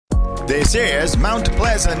This is Mount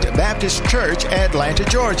Pleasant Baptist Church, Atlanta,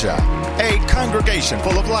 Georgia, a congregation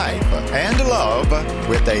full of life and love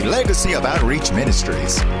with a legacy of outreach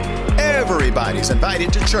ministries. Everybody's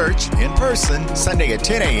invited to church in person Sunday at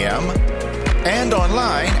 10 a.m. and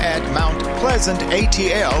online at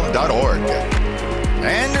mountpleasantatl.org.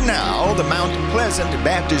 And now, the Mount Pleasant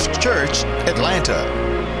Baptist Church, Atlanta.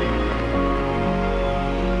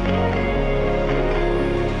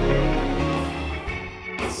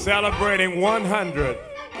 Celebrating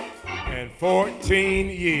 114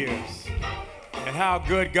 years and how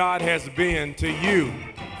good God has been to you.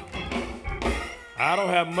 I don't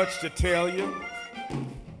have much to tell you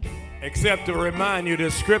except to remind you the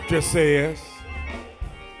scripture says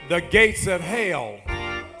the gates of hell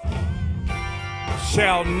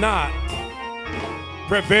shall not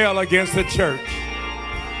prevail against the church.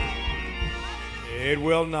 It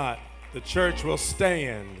will not. The church will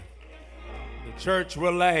stand. The church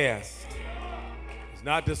will last. It's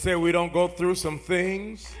not to say we don't go through some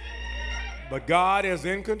things, but God is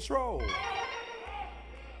in control.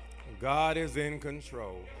 God is in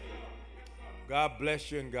control. God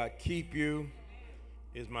bless you and God keep you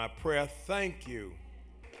is my prayer. Thank you.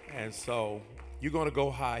 And so you're going to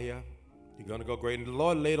go higher. You're going to go great. And the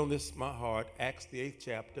Lord laid on this my heart, Acts the 8th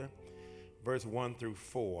chapter, verse 1 through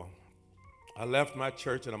 4. I left my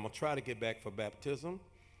church and I'm going to try to get back for baptism.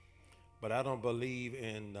 But I don't believe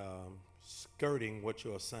in skirting what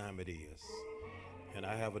your assignment is. And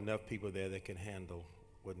I have enough people there that can handle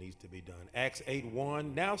what needs to be done. Acts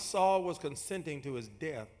 8:1. Now Saul was consenting to his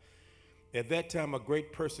death. At that time a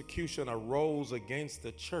great persecution arose against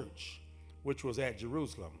the church, which was at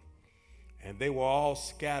Jerusalem. And they were all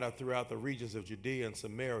scattered throughout the regions of Judea and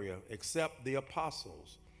Samaria, except the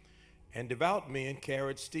apostles. And devout men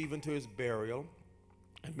carried Stephen to his burial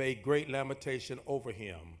and made great lamentation over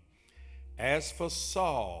him. As for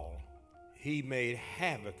Saul, he made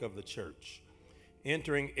havoc of the church,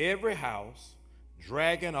 entering every house,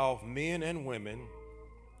 dragging off men and women,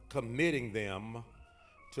 committing them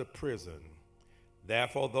to prison.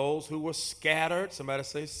 Therefore, those who were scattered, somebody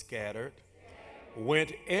say scattered,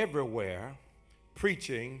 went everywhere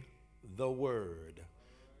preaching the word.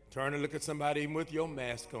 Turn and look at somebody even with your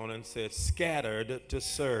mask on and say, scattered to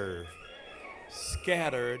serve.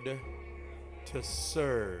 Scattered to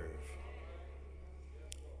serve.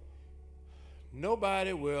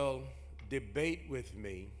 Nobody will debate with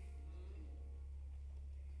me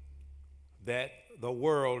that the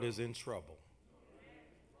world is in trouble.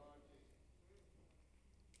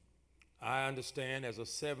 I understand as a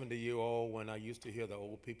 70-year-old when I used to hear the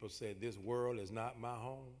old people say, this world is not my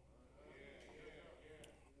home.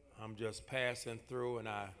 I'm just passing through and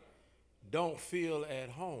I don't feel at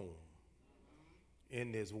home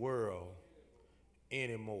in this world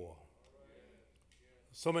anymore.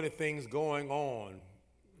 So many things going on,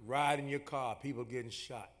 riding your car, people getting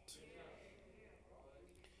shot.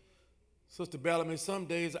 Sister Bellamy, some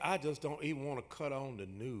days I just don't even want to cut on the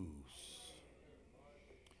news.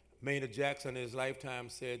 Maynard Jackson in his lifetime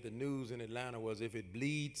said the news in Atlanta was if it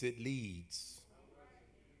bleeds, it leads.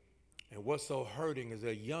 And what's so hurting is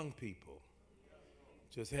that young people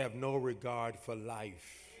just have no regard for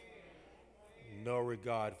life, no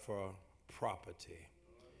regard for property.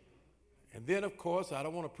 And then, of course, I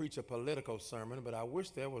don't want to preach a political sermon, but I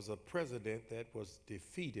wish there was a president that was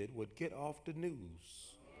defeated would get off the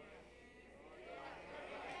news.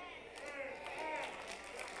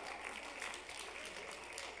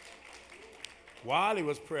 While he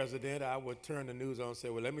was president, I would turn the news on and say,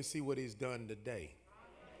 well, let me see what he's done today.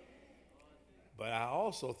 But I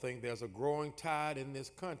also think there's a growing tide in this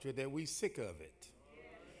country that we're sick of it.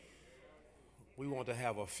 We want to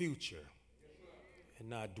have a future and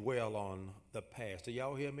not dwell on the past. Do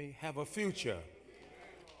y'all hear me? Have a future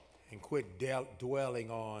and quit dwelling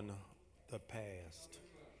on the past.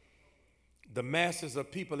 The masses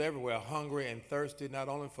of people everywhere are hungry and thirsty, not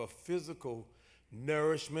only for physical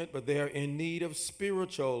nourishment, but they're in need of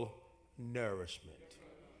spiritual nourishment.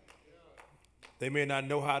 They may not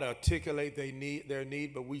know how to articulate their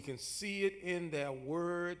need, but we can see it in their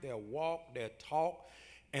word, their walk, their talk,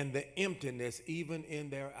 and the emptiness even in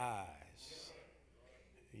their eyes.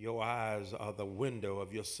 Your eyes are the window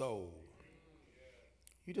of your soul.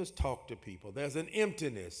 You just talk to people. There's an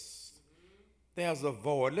emptiness. There's a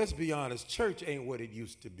void. Let's be honest. Church ain't what it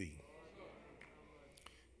used to be.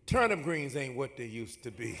 Turnip greens ain't what they used to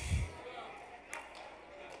be.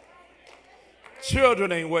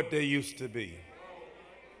 Children ain't what they used to be.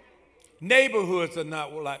 Neighborhoods are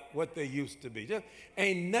not like what they used to be. Just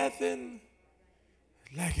ain't nothing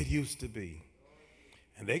like it used to be.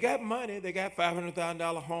 And they got money. They got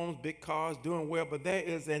 $500,000 homes, big cars, doing well. But there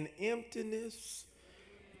is an emptiness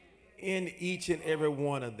in each and every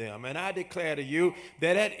one of them. And I declare to you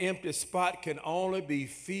that that empty spot can only be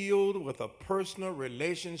filled with a personal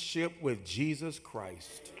relationship with Jesus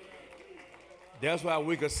Christ. That's why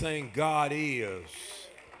we could sing, God is.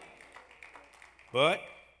 But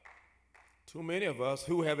too many of us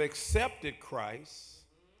who have accepted Christ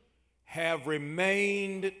have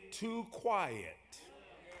remained too quiet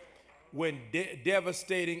when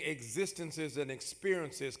devastating existences and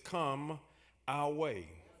experiences come our way.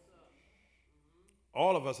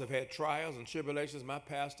 All of us have had trials and tribulations. My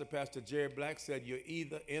pastor, Pastor Jerry Black, said you're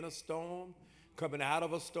either in a storm, coming out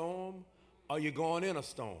of a storm, or you're going in a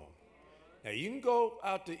storm. Now, you can go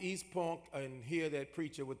out to East Point and hear that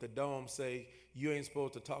preacher with the dome say you ain't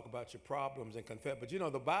supposed to talk about your problems and confess. But you know,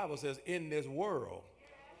 the Bible says in this world,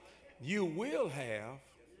 you will have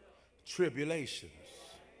tribulations.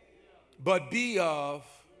 But be of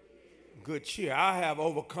good cheer. I have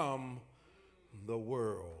overcome the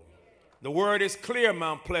world. The word is clear,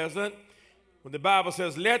 Mount Pleasant, when the Bible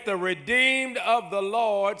says, let the redeemed of the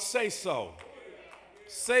Lord say so.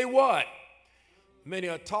 Say what? Many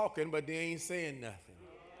are talking, but they ain't saying nothing.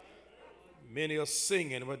 Many are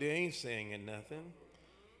singing, but they ain't singing nothing.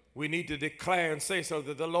 We need to declare and say so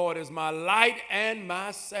that the Lord is my light and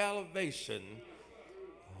my salvation.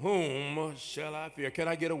 Whom shall I fear? Can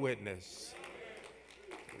I get a witness?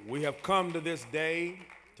 We have come to this day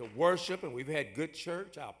to worship, and we've had good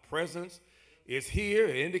church. Our presence is here.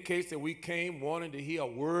 It indicates that we came wanting to hear a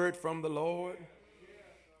word from the Lord.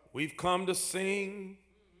 We've come to sing.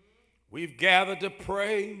 We've gathered to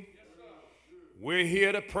pray. We're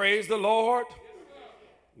here to praise the Lord.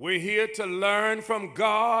 We're here to learn from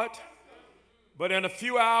God. But in a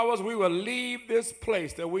few hours, we will leave this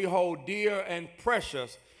place that we hold dear and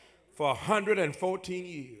precious for 114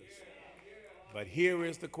 years. But here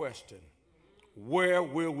is the question. Where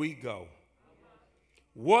will we go?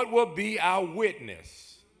 What will be our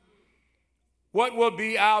witness? What will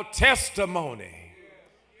be our testimony?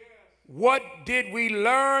 What did we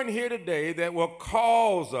learn here today that will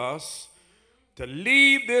cause us to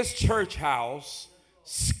leave this church house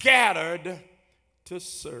scattered to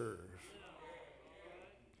serve?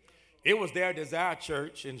 It was their desire,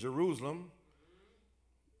 church, in Jerusalem,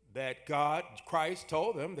 that Christ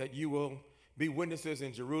told them that you will be witnesses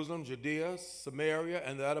in Jerusalem, Judea, Samaria,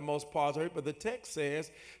 and the uttermost parts of it. But the text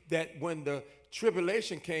says that when the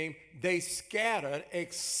tribulation came, they scattered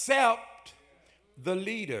except the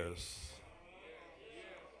leaders.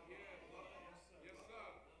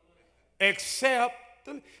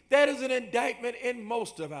 That is an indictment in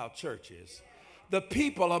most of our churches. The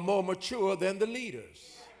people are more mature than the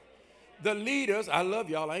leaders. The leaders, I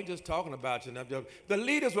love y'all, I ain't just talking about you. The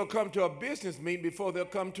leaders will come to a business meeting before they'll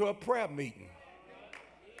come to a prayer meeting.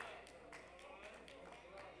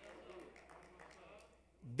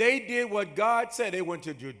 They did what God said. They went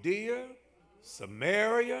to Judea,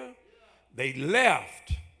 Samaria, they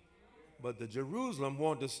left. But the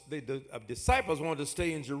disciples wanted to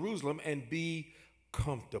stay in Jerusalem and be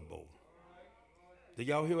comfortable. Do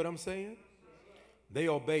y'all hear what I'm saying? They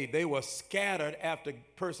obeyed. They were scattered after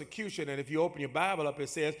persecution. And if you open your Bible up, it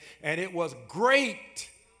says, and it was great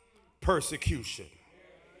persecution.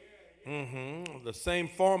 The same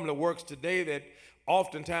formula works today, that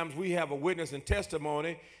oftentimes we have a witness and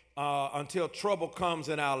testimony until trouble comes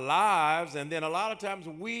in our lives. And then a lot of times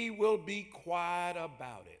we will be quiet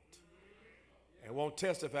about it. And won't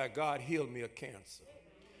testify God healed me of cancer.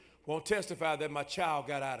 Won't testify that my child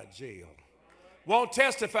got out of jail. Won't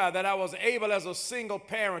testify that I was able as a single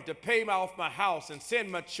parent to pay off my house and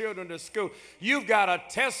send my children to school. You've got a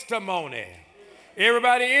testimony.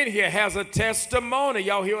 Everybody in here has a testimony.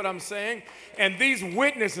 Y'all hear what I'm saying? And these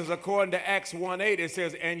witnesses, according to Acts 1:8, it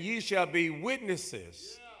says, and ye shall be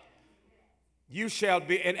witnesses. You shall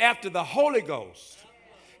be, and after the Holy Ghost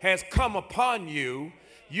has come upon you,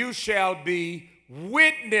 you shall be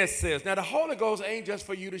witnesses. Now, the Holy Ghost ain't just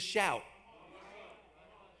for you to shout.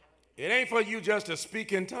 It ain't for you just to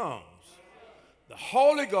speak in tongues. The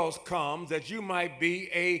Holy Ghost comes that you might be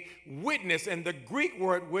a witness, and the Greek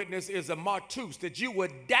word witness is a martus, that you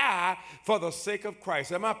would die for the sake of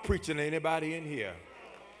Christ. Am I preaching to anybody in here?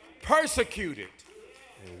 Persecuted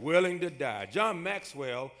and willing to die. John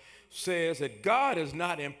Maxwell says that God is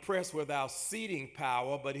not impressed with our seating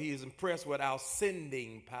power, but he is impressed with our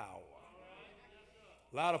sending power.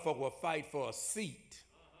 A lot of folk will fight for a seat,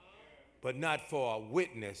 but not for a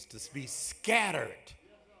witness, to be scattered.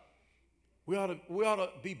 We ought to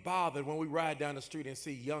be bothered when we ride down the street and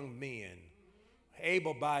see young men,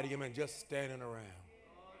 able-bodied men, just standing around.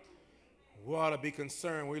 We ought to be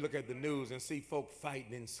concerned when we look at the news and see folk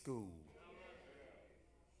fighting in school.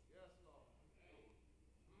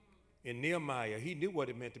 In Nehemiah, he knew what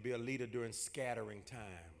it meant to be a leader during scattering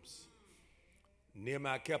times.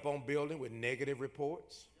 Nehemiah kept on building with negative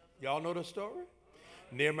reports. Y'all know the story?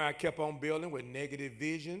 Nehemiah kept on building with negative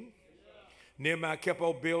vision. Nehemiah kept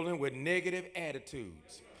on building with negative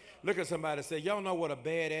attitudes. Look at somebody and say, y'all know what a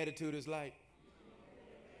bad attitude is like?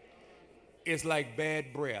 It's like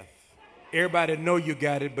bad breath. Everybody know you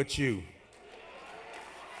got it but you.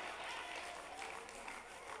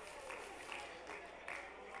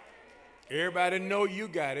 Everybody know you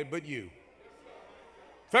got it but you.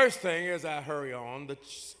 First thing as I hurry on, the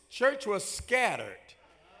church was scattered.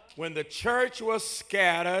 When the church was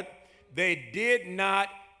scattered, they did not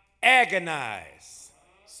agonize.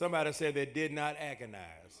 Somebody said they did not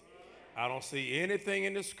agonize. I don't see anything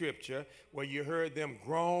in the scripture where you heard them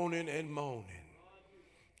groaning and moaning.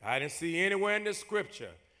 I didn't see anywhere in the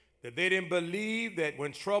scripture that they didn't believe that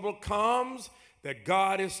when trouble comes, that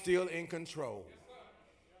God is still in control.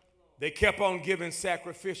 They kept on giving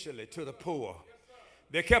sacrificially to the poor.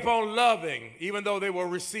 They kept on loving even though they were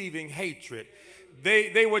receiving hatred.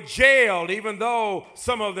 They were jailed even though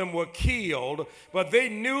some of them were killed, but they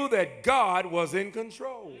knew that God was in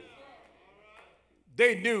control.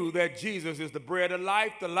 They knew that Jesus is the bread of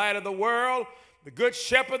life, the light of the world, the good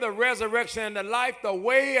shepherd, the resurrection and the life, the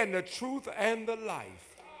way and the truth and the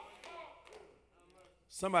life.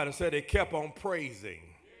 Somebody said they kept on praising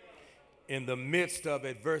in the midst of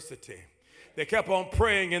adversity. They kept on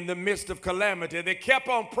praying in the midst of calamity. They kept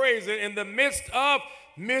on praising in the midst of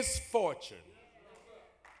misfortune.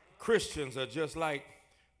 Christians are just like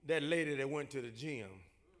that lady that went to the gym.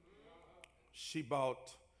 She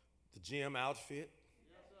bought the gym outfit,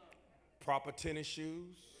 proper tennis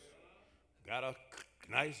shoes, got a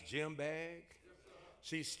nice gym bag.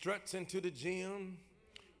 She struts into the gym,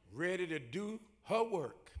 ready to do her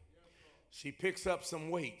work. She picks up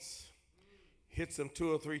some weights, hits them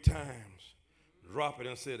 2 or 3 times, drop it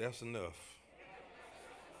and say, that's enough.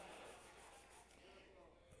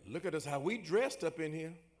 Look at us, how we dressed up in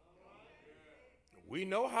here. We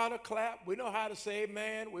know how to clap. We know how to say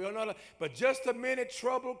amen. We don't know, but just the minute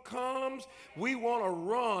trouble comes, we want to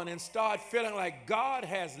run and start feeling like God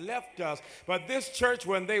has left us. But this church,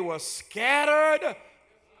 when they were scattered,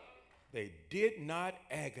 they did not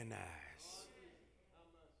agonize.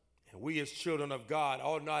 And we as children of God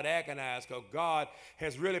ought not agonize because God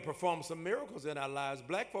has really performed some miracles in our lives.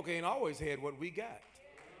 Black folk ain't always had what we got.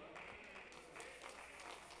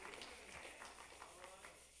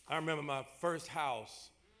 I remember my first house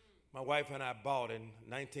my wife and I bought in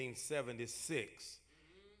 1976.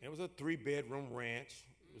 It was a 3-bedroom ranch.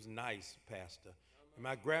 It was nice, Pastor. And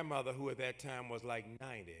my grandmother, who at that time was like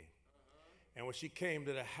 90, and when she came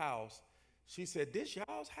to the house, she said, this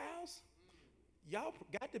y'all's house? Y'all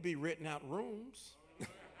got to be renting out rooms.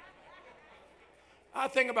 I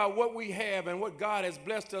think about what we have and what God has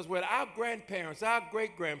blessed us with. Our grandparents, our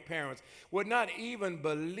great-grandparents would not even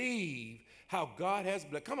believe how God has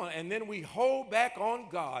blessed. Come on, and then we hold back on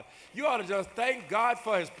God. You ought to just thank God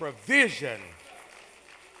for his provision.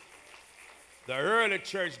 The early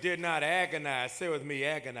church did not agonize. Say with me,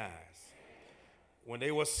 agonize. When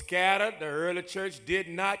they were scattered, the early church did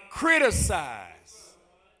not criticize,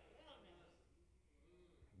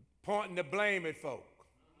 pointing the blame at folk.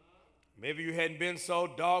 Maybe you hadn't been so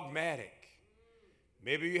dogmatic.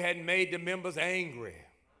 Maybe you hadn't made the members angry.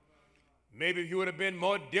 Maybe you would have been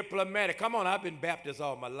more diplomatic. Come on, I've been Baptist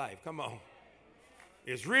all my life. Come on.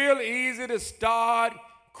 It's real easy to start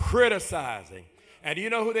criticizing. And do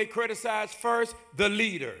you know who they criticize first? The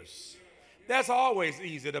leaders. That's always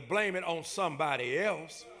easy to blame it on somebody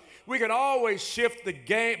else. We can always shift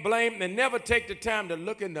the blame and never take the time to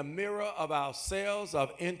look in the mirror of ourselves,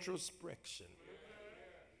 of introspection.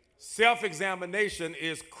 Self-examination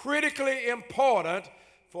is critically important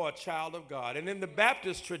for a child of God. And in the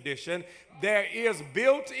Baptist tradition, there is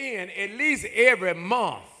built in at least every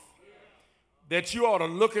month that you ought to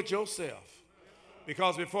look at yourself.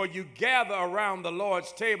 Because before you gather around the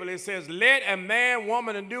Lord's table, it says, let a man,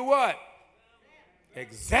 woman, and do what?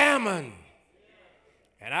 Examine.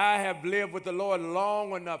 And I have lived with the Lord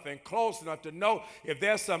long enough and close enough to know if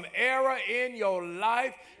there's some error in your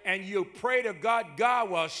life and you pray to God,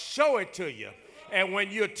 God will show it to you. And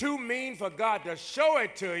when you're too mean for God to show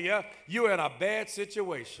it to you, you're in a bad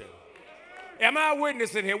situation. Am I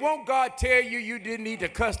witnessing here? Won't God tell you you didn't need to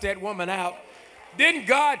cuss that woman out? Didn't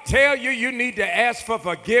God tell you you need to ask for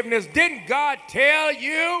forgiveness? Didn't God tell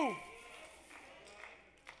you?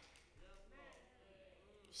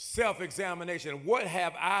 Self-examination. What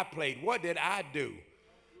have I played? What did I do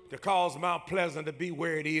to cause Mount Pleasant to be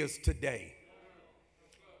where it is today.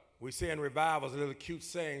 We say in revivals, little cute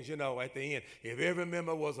sayings, you know, at the end. If every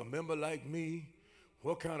member was a member like me,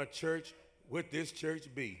 what kind of church would this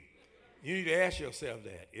church be? You need to ask yourself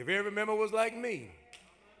that. If every member was like me,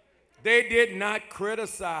 they did not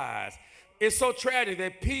criticize. It's so tragic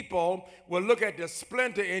that people will look at the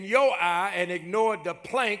splinter in your eye and ignore the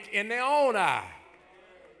plank in their own eye.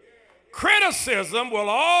 Criticism will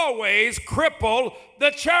always cripple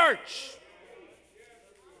the church.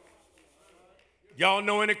 Y'all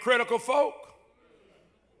know any critical folk?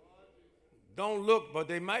 Don't look, but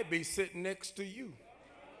they might be sitting next to you.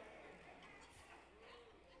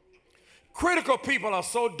 Critical people are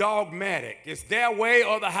so dogmatic. It's their way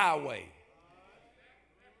or the highway.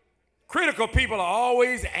 Critical people are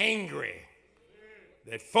always angry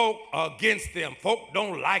that folk are against them. Folk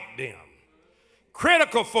don't like them.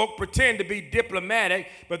 Critical folk pretend to be diplomatic,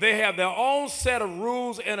 but they have their own set of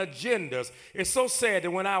rules and agendas. It's so sad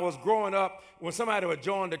that when I was growing up, when somebody would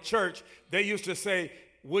join the church, they used to say,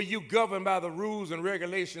 will you govern by the rules and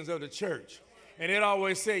regulations of the church? And they'd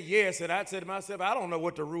always say yes, and I'd say to myself, I don't know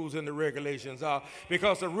what the rules and the regulations are,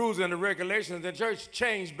 because the rules and the regulations of the church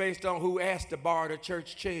change based on who asked to borrow the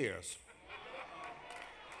church chairs.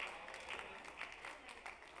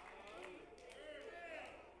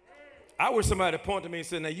 I wish somebody would point to me and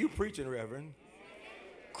say, now you preaching, Reverend.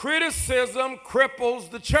 Criticism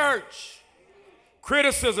cripples the church.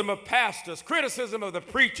 Criticism of pastors, criticism of the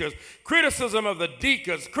preachers, criticism of the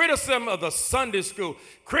deacons, criticism of the Sunday school,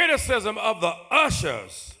 criticism of the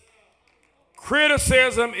ushers.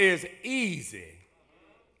 Criticism is easy,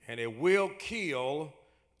 and it will kill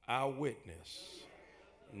our witness.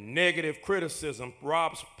 Negative criticism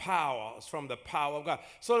robs power from the power of God.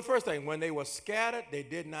 So the first thing, when they were scattered, they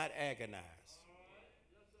did not agonize.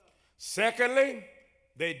 Secondly,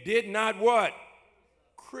 they did not what?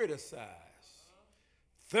 Criticize.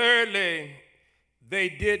 Thirdly, they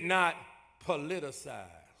did not politicize.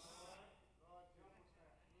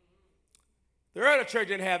 The early church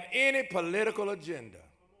didn't have any political agenda.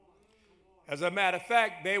 As a matter of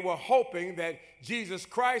fact, they were hoping that Jesus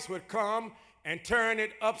Christ would come and turn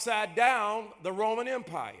it upside down, the Roman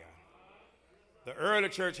Empire. The early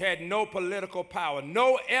church had no political power,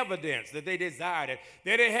 no evidence that they desired it.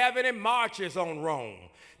 They didn't have any marches on Rome.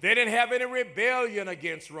 They didn't have any rebellion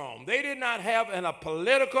against Rome. They did not have a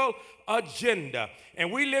political agenda.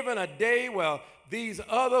 And we live in a day where these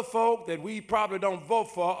other folk that we probably don't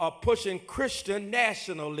vote for are pushing Christian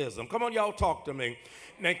nationalism. Come on, y'all, talk to me.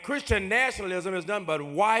 Now, Christian nationalism is nothing but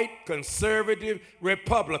white, conservative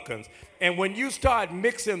Republicans. And when you start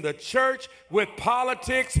mixing the church with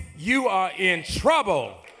politics, you are in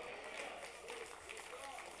trouble.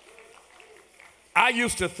 I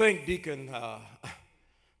used to think, Deacon,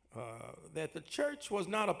 that the church was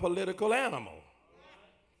not a political animal.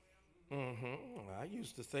 I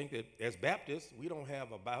used to think that as Baptists, we don't have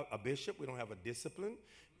a bishop, we don't have a discipline,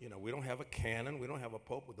 we don't have a canon, we don't have a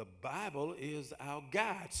pope. The Bible is our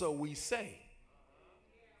guide, so we say.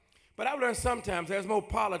 But I've learned sometimes there's more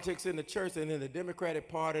politics in the church than in the Democratic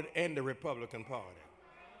Party and the Republican Party.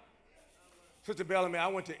 Sister Bellamy, I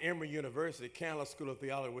went to Emory University, Candler School of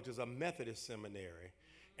Theology, which is a Methodist seminary.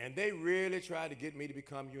 And they really tried to get me to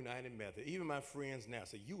become United Methodist. Even my friends now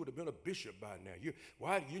say, you would have been a bishop by now.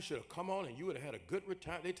 You should have come on and you would have had a good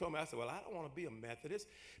retirement. They told me, I said, well, I don't want to be a Methodist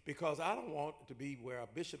because I don't want to be where a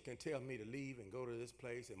bishop can tell me to leave and go to this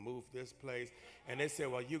place and move this place. And they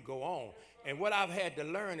said, well, you go on. And what I've had to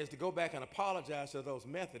learn is to go back and apologize to those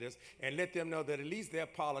Methodists and let them know that at least their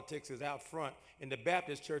politics is out front and the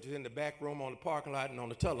Baptist church is in the back room on the parking lot and on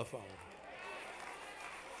the telephone.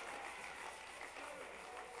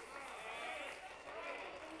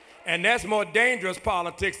 And that's more dangerous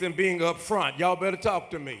politics than being up front. Y'all better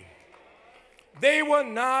talk to me. They were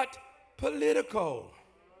not political.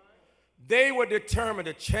 They were determined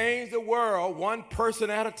to change the world one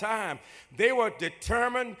person at a time. They were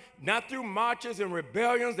determined not through marches and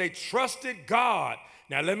rebellions. They trusted God.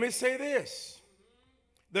 Now let me say this.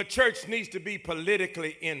 The church needs to be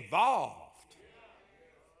politically involved.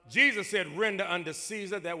 Jesus said, render unto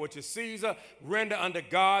Caesar that which is Caesar, render unto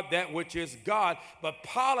God that which is God. But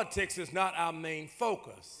politics is not our main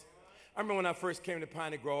focus. I remember when I first came to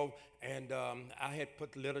Piney Grove and I had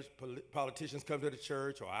put politicians come to the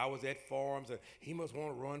church, or I was at forums, and he must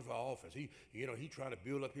want to run for office. He trying to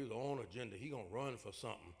build up his own agenda. He going to run for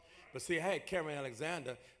something. But see, I had Cameron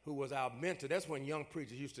Alexander, who was our mentor. That's when young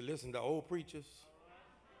preachers used to listen to old preachers.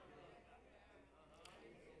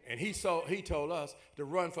 And he told us to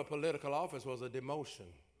run for political office was a demotion.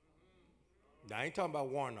 Now, I ain't talking about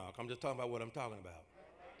Warnock. I'm just talking about what I'm talking about.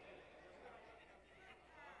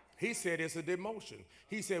 He said it's a demotion.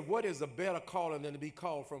 He said, what is a better calling than to be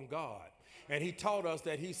called from God? And he taught us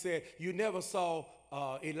that he said, you never saw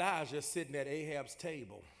Elijah sitting at Ahab's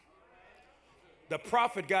table. The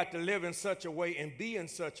prophet got to live in such a way and be in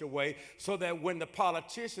such a way so that when the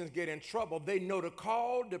politicians get in trouble, they know to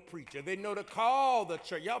call the preacher. They know to call the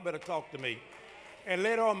church. Y'all better talk to me. And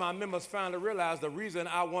later on, my members finally realized the reason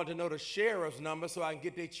I want to know the sheriff's number so I can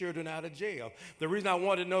get their children out of jail. The reason I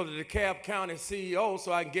want to know the DeKalb County CEO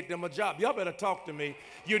so I can get them a job. Y'all better talk to me.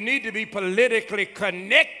 You need to be politically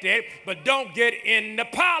connected, but don't get into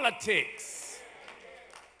politics.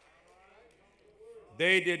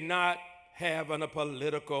 They did not have a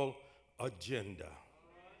political agenda.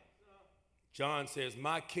 John says,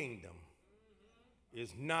 my kingdom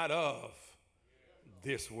is not of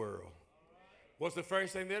this world. What's the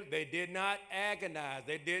first thing there? They did not agonize.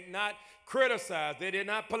 They did not criticize. They did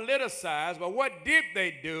not politicize. But what did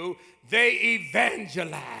they do? They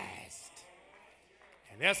evangelized.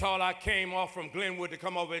 And that's all I came off from Glenwood to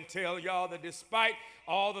come over and tell y'all, that despite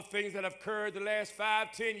all the things that have occurred the last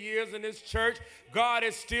 5-10 years in this church, God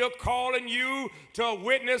is still calling you to a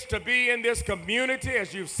witness, to be in this community,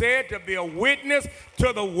 as you've said, to be a witness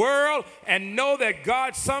to the world, and know that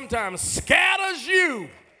God sometimes scatters you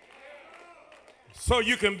so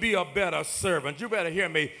you can be a better servant. You better hear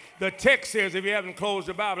me. The text says, if you haven't closed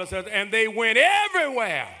your Bible, it says, and they went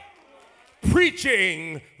everywhere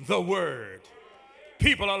preaching the word.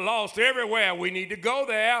 People are lost everywhere. We need to go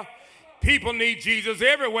there. People need Jesus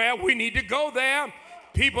everywhere. We need to go there.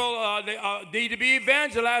 People need to be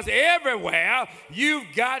evangelized everywhere. You've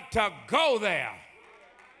got to go there.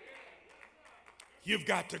 You've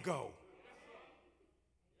got to go.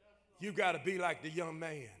 You've got to be like the young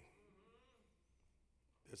man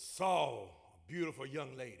that saw a beautiful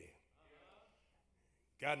young lady,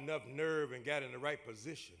 got enough nerve and got in the right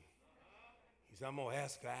position. He said, I'm going to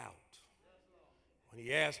ask her out. When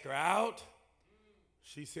he asked her out,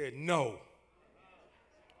 she said no.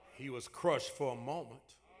 He was crushed for a moment.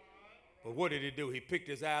 But what did he do? He picked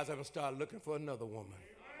his eyes up and started looking for another woman.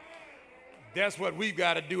 That's what we've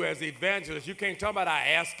got to do as evangelists. You can't talk about I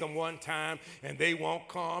asked them one time and they won't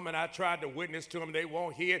come, and I tried to witness to them, they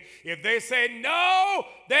won't hear it. If they say no,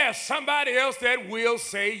 there's somebody else that will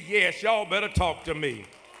say yes. Y'all better talk to me.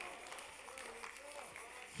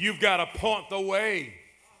 You've got to point the way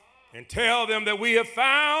and tell them that we have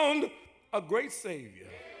found a great Savior.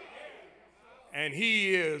 And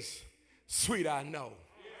he is sweet, I know.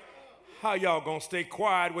 How y'all gonna stay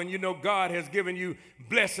quiet when you know God has given you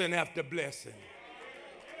blessing after blessing?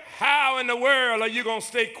 How in the world are you gonna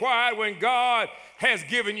stay quiet when God has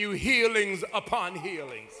given you healings upon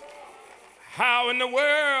healings? How in the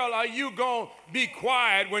world are you gonna be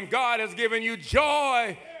quiet when God has given you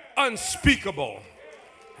joy unspeakable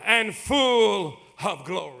and full of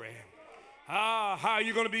glory? How are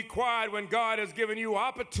you gonna be quiet when God has given you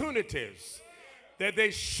opportunities that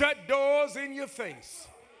they shut doors in your face?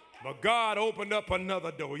 But God opened up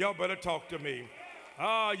another door. Y'all better talk to me.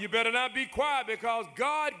 You better not be quiet, because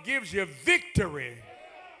God gives you victory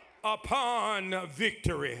upon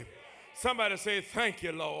victory. Somebody say, thank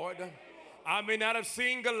you, Lord. I may not have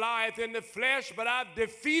seen Goliath in the flesh, but I've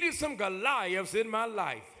defeated some Goliaths in my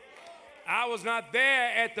life. I was not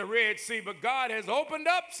there at the Red Sea, but God has opened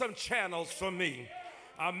up some channels for me.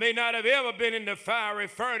 I may not have ever been in the fiery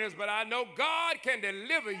furnace, but I know God can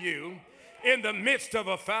deliver you in the midst of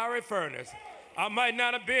a fiery furnace. I might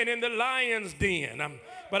not have been in the lion's den,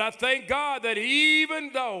 but I thank God that even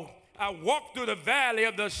though I walk through the valley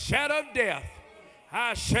of the shadow of death,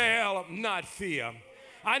 I shall not fear.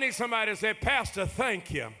 I need somebody to say, Pastor,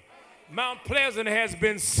 thank you. Mount Pleasant has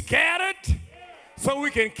been scattered so we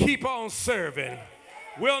can keep on serving.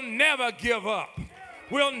 We'll never give up.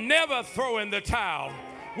 We'll never throw in the towel.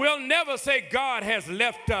 We'll never say God has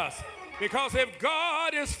left us. Because if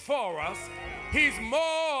God is for us, he's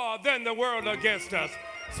more than the world against us.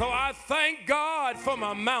 So I thank God for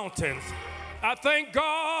my mountains. I thank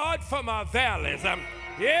God for my valleys.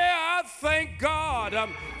 I thank God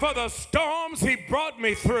for the storms he brought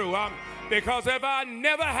me through. Because if I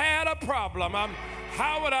never had a problem,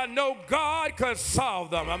 how would I know God could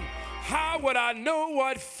solve them? How would I know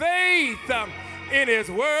what faith in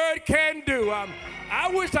his word can do? I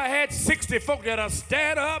wish I had 60 folk that'll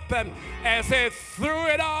stand up and say, through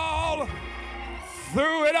it all,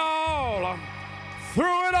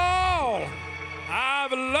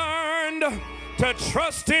 I've learned to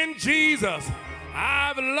trust in Jesus.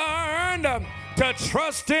 I've learned to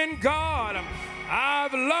trust in God.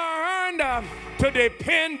 I've learned to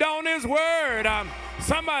depend on his word.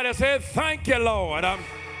 Somebody said, thank you, Lord.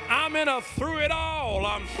 I'm in a through it all,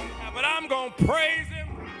 but I'm going to praise him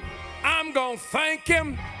I'm going to thank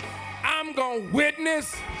him. I'm going to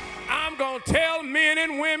witness. I'm going to tell men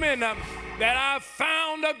and women that I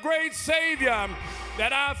found a great Savior,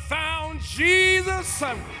 that I found Jesus.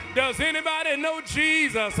 Does anybody know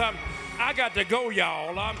Jesus? I got to go,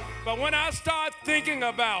 y'all. But when I start thinking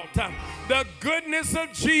about the goodness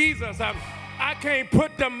of Jesus, I can't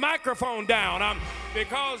put the microphone down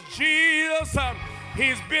because Jesus,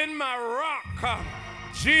 he's been my rock.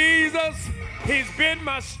 Jesus, he's been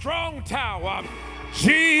my strong tower.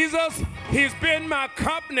 Jesus, he's been my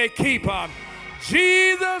company keeper.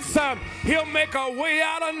 Jesus, he'll make a way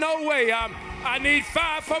out of no way. I need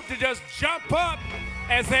 5 folks to just jump up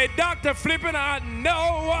and say, Dr. Flippin, I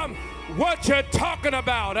know what you're talking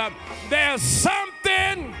about. There's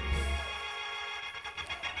something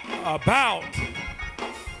about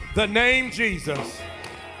the name Jesus.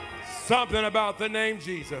 Something about the name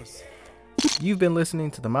Jesus. You've been listening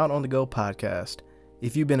to the Mount on the Go podcast.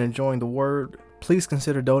 If you've been enjoying the word, please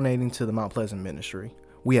consider donating to the Mount Pleasant Ministry.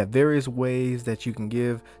 We have various ways that you can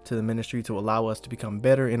give to the ministry to allow us to become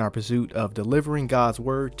better in our pursuit of delivering God's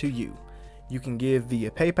word to you. You can give via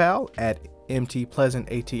PayPal at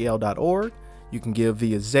mtpleasantatl.org. You can give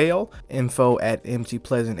via Zelle,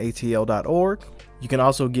 info@mtpleasantatl.org. You can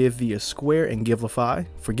also give via Square and Givelify.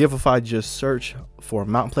 For Givelify, just search for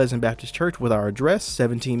Mount Pleasant Baptist Church with our address,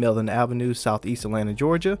 17 Melvin Avenue, Southeast Atlanta,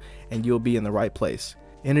 Georgia, and you'll be in the right place.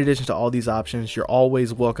 In addition to all these options, you're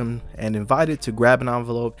always welcome and invited to grab an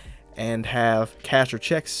envelope and have cash or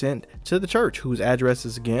checks sent to the church, whose address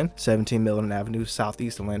is again 17 Melvin Avenue,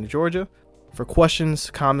 Southeast Atlanta, Georgia. For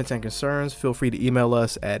questions, comments, and concerns, feel free to email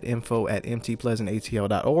us at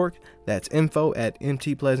info@mtpleasantatl.org. That's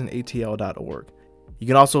info@mtpleasantatl.org. You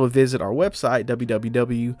can also visit our website,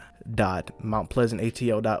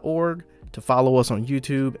 www.mountpleasantatl.org, to follow us on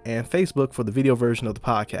YouTube and Facebook for the video version of the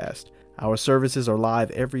podcast. Our services are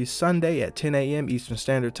live every Sunday at 10 a.m. Eastern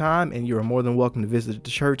Standard Time, and you are more than welcome to visit the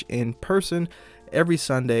church in person every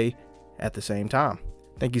Sunday at the same time.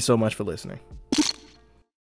 Thank you so much for listening.